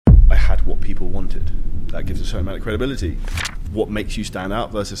wanted. That gives a certain amount of credibility. What makes you stand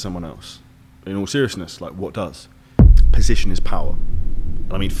out versus someone else? In all seriousness, like what does? Position is power.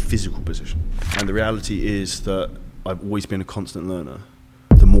 I mean physical position. And the reality is that I've always been a constant learner.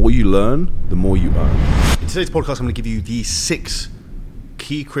 The more you learn, the more you earn. In today's podcast, I'm going to give you these 6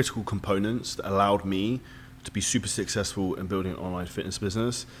 key critical components that allowed me to be super successful in building an online fitness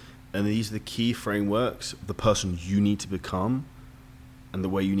business. And these are the key frameworks of the person you need to become and the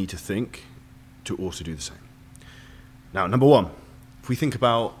way you need to think to also do the same. Now, number 1, if we think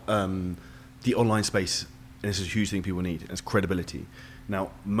about the online space, and this is a huge thing people need, and it's credibility.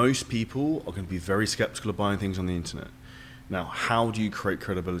 Now, most people are going to be very skeptical of buying things on the internet. Now, how do you create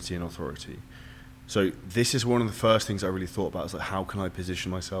credibility and authority? So this is one of the first things I really thought about, is like, how can I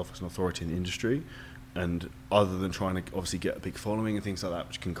position myself as an authority in the industry? And other than trying to obviously get a big following and things like that,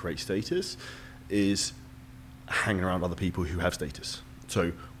 which can create status, is hanging around other people who have status.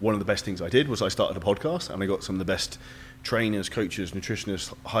 So one of the best things I did was I started a podcast, and I got some of the best trainers, coaches,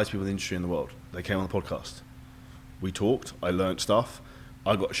 nutritionists, highest people in the industry in the world. They came on the podcast. We talked, I learned stuff,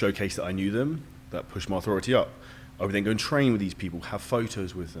 I got a showcase that I knew them, that pushed my authority up. I would then go and train with these people, have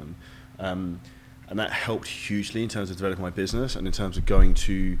photos with them. And that helped hugely in terms of developing my business and in terms of going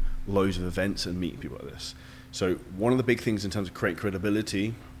to loads of events and meeting people like this. So one of the big things in terms of creating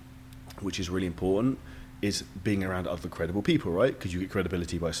credibility, which is really important, is being around other credible people, right? Because you get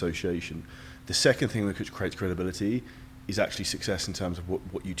credibility by association. The second thing that creates credibility is actually success in terms of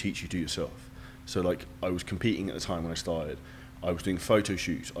what you teach, you do yourself. So like, I was competing at the time when I started. I was doing photo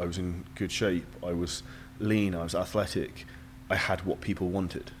shoots. I was in good shape. I was lean. I was athletic. I had what people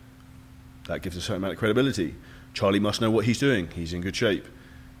wanted. That gives a certain amount of credibility. Charlie must know what he's doing. He's in good shape.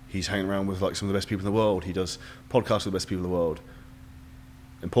 He's hanging around with like some of the best people in the world. He does podcasts with the best people in the world.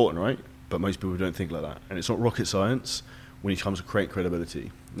 Important, right? But most people don't think like that. And it's not rocket science when it comes to create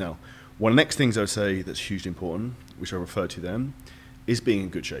credibility. Now, one of the next things I would say that's hugely important, which I refer to them, is being in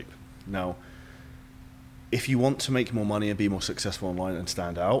good shape. Now, if you want to make more money and be more successful online and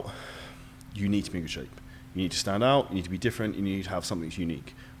stand out, you need to be in good shape. You need to stand out, you need to be different, you need to have something that's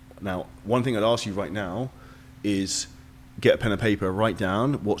unique. Now, one thing I'd ask you right now is get a pen and paper, write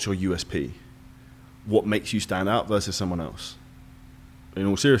down what's your USP. What makes you stand out versus someone else? In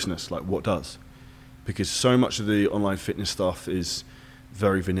all seriousness, like what does? Because so much of the online fitness stuff is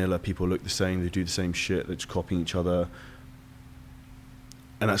very vanilla. People look the same, they do the same shit, they're just copying each other.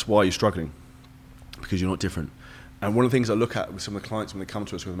 And that's why you're struggling, because you're not different. And one of the things I look at with some of the clients when they come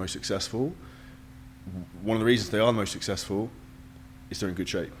to us who are the most successful, one of the reasons they are the most successful is they're in good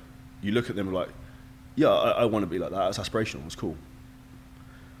shape. You look at them like, yeah, I want to be like that. It's aspirational. It's cool.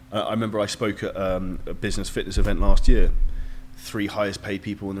 I remember I spoke at a business fitness event last year. 3 highest paid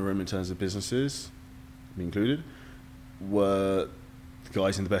people in the room in terms of businesses, me included, were the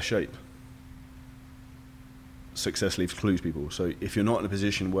guys in the best shape. Success leaves clues, people. So if you're not in a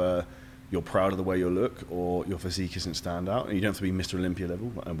position where you're proud of the way you look or your physique isn't stand out, and you don't have to be Mr. Olympia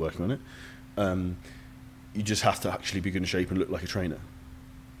level, I'm working on it, you just have to actually be good in shape and look like a trainer.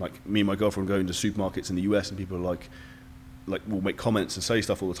 Like me and my girlfriend go into supermarkets in the US and people are like will make comments and say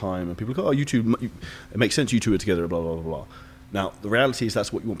stuff all the time, and people go, oh, you two, it makes sense you two are together, blah, blah, blah, blah. Now, the reality is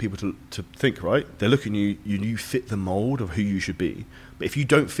that's what you want people to think, right? They're looking at you fit the mold of who you should be. But if you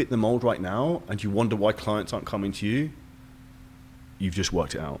don't fit the mold right now and you wonder why clients aren't coming to you, you've just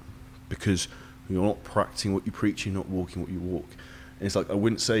worked it out. Because you're not practicing what you preach, you're not walking what you walk. And it's like, I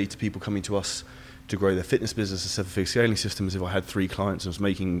wouldn't say to people coming to us to grow their fitness business, a 7-figure scaling system, as if I had 3 clients and was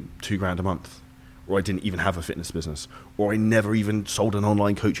making $2,000 a month, or I didn't even have a fitness business, or I never even sold an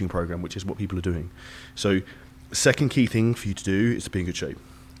online coaching program, which is what people are doing. So second key thing for you to do is to be in good shape.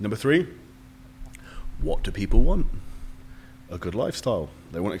 Number 3, what do people want? A good lifestyle.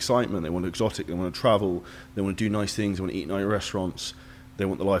 They want excitement, they want exotic, they want to travel, they want to do nice things, they want to eat in nice restaurants, they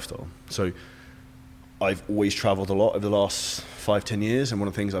want the lifestyle. So I've always traveled a lot over the last 5-10 years, and one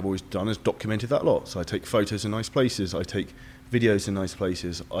of the things I've always done is documented that a lot. So I take photos in nice places, I take videos in nice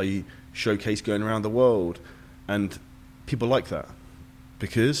places, I showcase going around the world, and people like that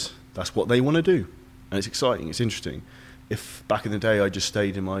because that's what they want to do. And it's exciting, it's interesting. If back in the day I just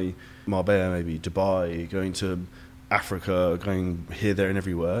stayed in my Marbella, maybe Dubai, going to Africa, going here, there and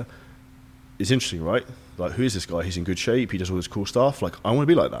everywhere, it's interesting, right? Like, who is this guy? He's in good shape, he does all this cool stuff. Like, I want to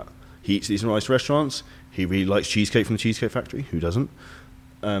be like that. He eats these nice restaurants, he really likes cheesecake from the Cheesecake Factory, who doesn't?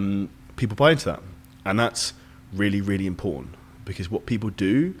 People buy into that. And that's really, really important, because what people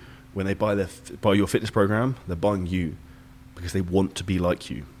do when they buy your fitness program, they're buying you because they want to be like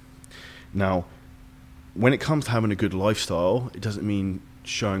you. Now, when it comes to having a good lifestyle, it doesn't mean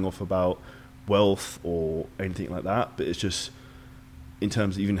showing off about wealth or anything like that, but it's just in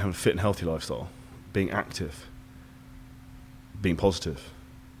terms of even having a fit and healthy lifestyle. being active, being positive.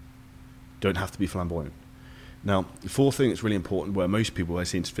 Don't have to be flamboyant. Now, the fourth thing that's really important, where most people I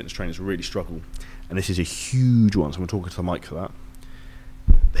see in fitness trainers really struggle, and this is a huge one, so I'm talking to the mic for that,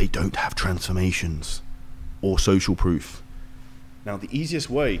 they don't have transformations or social proof. Now, the easiest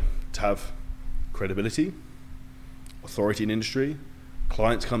way to have credibility, authority in industry,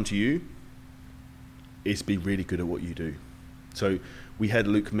 clients come to you, is be really good at what you do. So we had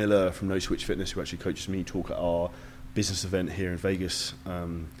Luke Miller from No Switch Fitness, who actually coaches me, talk at our business event here in Vegas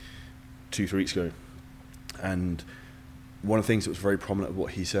 2-3 weeks ago. And one of the things that was very prominent of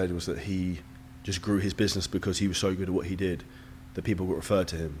what he said was that he just grew his business because he was so good at what he did that people got referred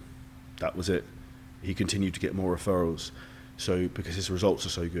to him. That was it. He continued to get more referrals, so because his results are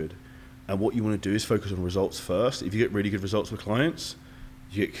so good. And what you want to do is focus on results first. If you get really good results with clients,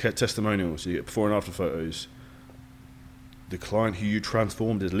 you get testimonials, you get before and after photos. The client who you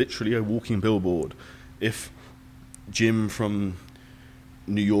transformed is literally a walking billboard. If Jim from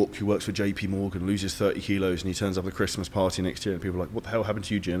New York, who works for JP Morgan, loses 30 kilos and he turns up at the Christmas party next year and people are like, what the hell happened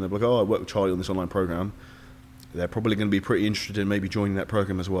to you, Jim? They're like, oh, I work with Charlie on this online program. They're probably going to be pretty interested in maybe joining that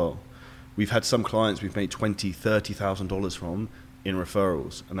program as well. We've had some clients we've made $20,000, $30,000 from in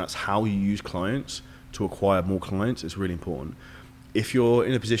referrals, and that's how you use clients to acquire more clients. It's really important. If you're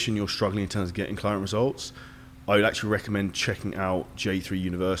in a position you're struggling in terms of getting client results, I would actually recommend checking out J3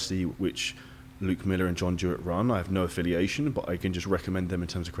 University, which Luke Miller and John Jewett run. I have no affiliation, but I can just recommend them in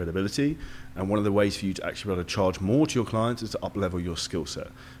terms of credibility. And one of the ways for you to actually be able to charge more to your clients is to up-level your skill set,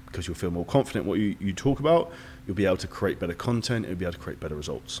 because you'll feel more confident in what you talk about. You'll be able to create better content. You'll be able to create better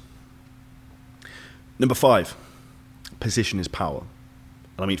results. Number 5, position is power.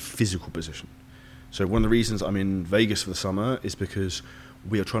 And I mean physical position. So one of the reasons I'm in Vegas for the summer is because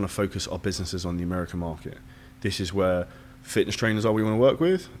we are trying to focus our businesses on the American market. This is where fitness trainers are we want to work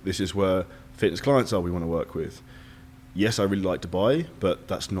with. This is where fitness clients are we want to work with. Yes, I really like Dubai, but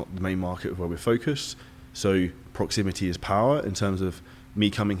that's not the main market of where we're focused. So proximity is power in terms of me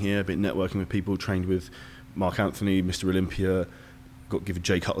coming here, been networking with people, trained with Mark Anthony, Mr. Olympia, got given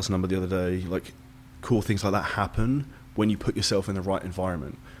Jay Cutler's number the other day. Like, cool things like that happen when you put yourself in the right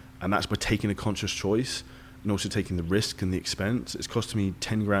environment. And that's by taking a conscious choice and also taking the risk and the expense. It's costing me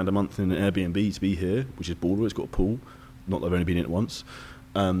 10 grand a month in an Airbnb to be here, which is Bordeaux. It's got a pool. Not that I've only been in it once.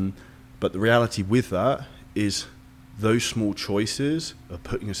 But the reality with that is those small choices of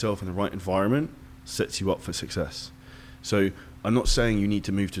putting yourself in the right environment sets you up for success. So I'm not saying you need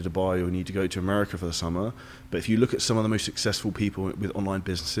to move to Dubai or need to go to America for the summer, but if you look at some of the most successful people with online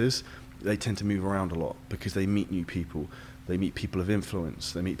businesses, they tend to move around a lot because they meet new people. They meet people of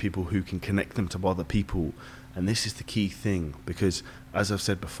influence. They meet people who can connect them to other people. And this is the key thing, because as I've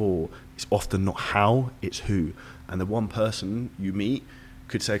said before, it's often not how, it's who. And the one person you meet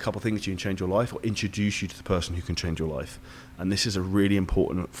could say a couple of things to you and change your life, or introduce you to the person who can change your life. And this is a really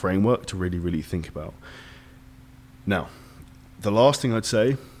important framework to really, really think about. Now, the last thing I'd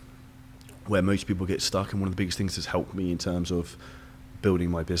say, where most people get stuck, and one of the biggest things that's helped me in terms of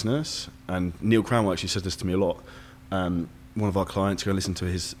building my business, and Neil Cranwell actually said this to me a lot. One of our clients, go listen to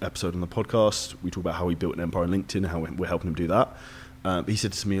his episode on the podcast. We talk about how he built an empire on LinkedIn, how we're helping him do that. He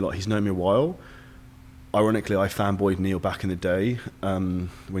said to me a lot, he's known me a while. Ironically, I fanboyed Neil back in the day when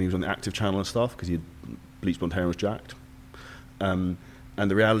he was on the Active channel and stuff, because he had bleached blonde hair and was jacked. And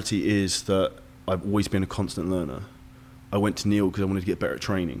the reality is that I've always been a constant learner. I went to Neil because I wanted to get better at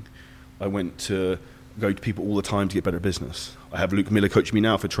training. I went to go to people all the time to get better at business. I have Luke Miller coaching me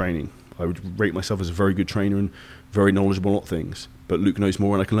now for training. I would rate myself as a very good trainer and very knowledgeable on a lot of things. But Luke knows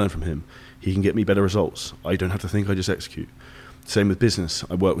more and I can learn from him. He can get me better results. I don't have to think, I just execute. Same with business.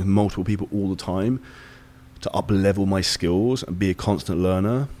 I work with multiple people all the time to up-level my skills and be a constant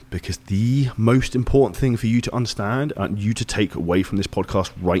learner, because the most important thing for you to understand and you to take away from this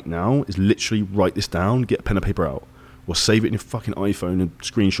podcast right now is literally write this down, get a pen and paper out, or save it in your fucking iPhone and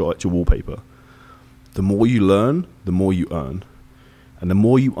screenshot it to wallpaper. The more you learn, the more you earn. And the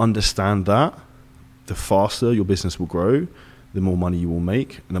more you understand that, the faster your business will grow, the more money you will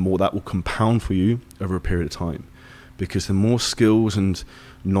make, and the more that will compound for you over a period of time. Because the more skills and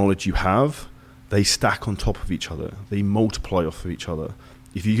knowledge you have, they stack on top of each other. They multiply off of each other.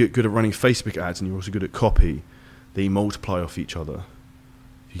 If you get good at running Facebook ads and you're also good at copy, they multiply off each other.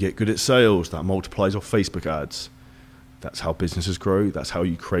 If you get good at sales, that multiplies off Facebook ads. That's how businesses grow. That's how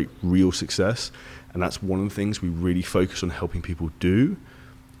you create real success. And that's one of the things we really focus on helping people do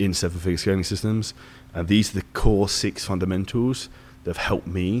in 7-figure scaling systems. And these are the core 6 fundamentals that have helped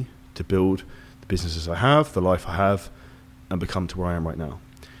me to build the businesses I have, the life I have, and become to where I am right now.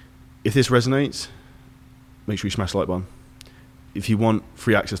 If this resonates, make sure you smash the like button. If you want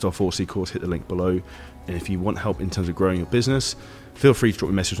free access to our 4C course, hit the link below. And if you want help in terms of growing your business, feel free to drop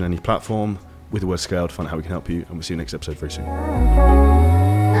me a message on any platform with the word scale to find out how we can help you. And we'll see you next episode very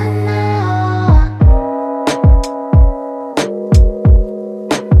soon.